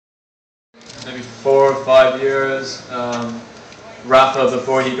maybe 4 or 5 years. Rafa,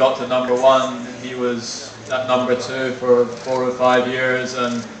 before he got to #1, he was at #2 for 4 or 5 years,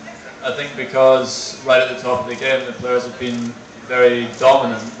 and I think because right at the top of the game the players have been very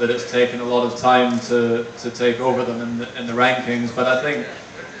dominant, that it's taken a lot of time to take over them in the rankings. But I think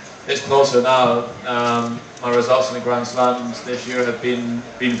it's closer now. My results in the Grand Slams this year have been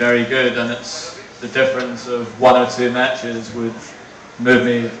very good, and it's the difference of 1 or 2 matches would move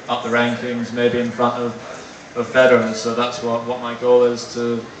me up the rankings, maybe in front of Federer. So that's what my goal is,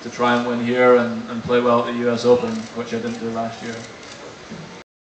 to try and win here and play well at the US Open, which I didn't do last year.